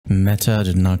Meta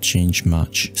did not change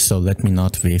much, so let me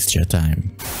not waste your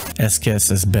time. SKS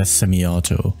is best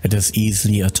semi-auto. It is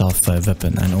easily a top 5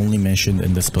 weapon and only mentioned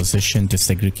in this position to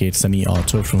segregate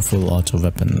semi-auto from full auto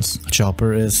weapons.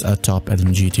 Chopper is a top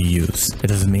LMG to use. It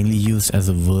is mainly used as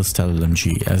a versatile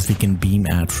LMG as we can beam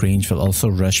at range while also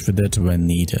rush with it when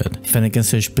needed. Fennec and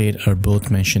Switchblade are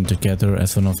both mentioned together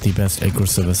as one of the best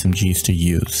aggressive SMGs to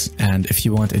use. And if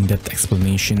you want in-depth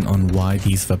explanation on why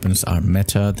these weapons are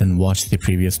meta, then watch the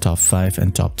previous top 5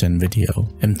 and top 10 video.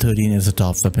 M13 is a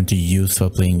top weapon to use for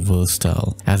playing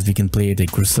versatile, as we can play it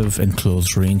aggressive in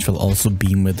close range while also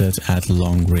beam with it at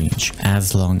long range,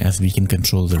 as long as we can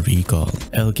control the recoil.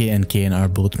 LK and KN are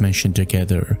both mentioned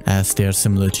together as they are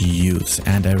similar to use,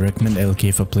 and I recommend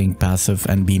LK for playing passive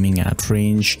and beaming at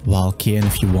range, while KN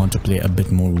if you want to play a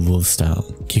bit more versatile.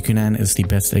 Kikunan is the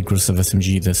best aggressive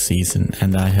SMG this season,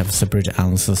 and I have a separate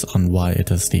analysis on why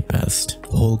it is the best.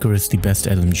 Holger is the best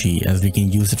LMG as we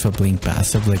can use it for playing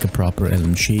passive like a proper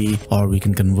LMG, or we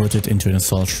can convert it into an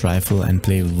assault rifle and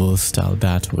play versatile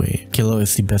that way. Kilo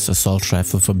is the best assault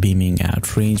rifle for beaming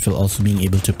at range while also being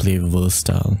able to play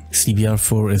versatile.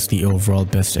 CBR4 is the overall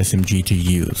best SMG to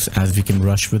use as we can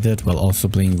rush with it while also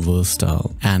playing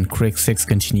versatile. And Craig 6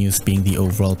 continues being the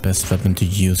overall best weapon to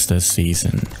use this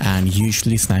season. And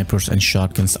usually snipers and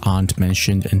shotguns aren't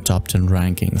mentioned in top 10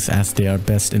 rankings as they are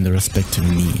best in the respective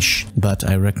niche. But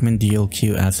I recommend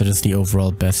DLQ as it is the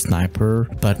overall best sniper,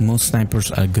 but most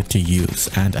snipers are good to use,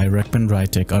 and I recommend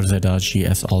Rytek or ZRG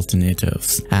as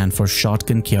alternatives. And for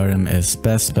shotgun, KRM is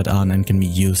best, but Anand can be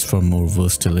used for more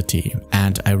versatility.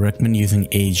 And I recommend using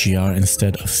AGR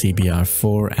instead of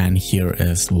CBR4, and here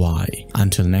is why.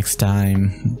 Until next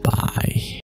time, bye.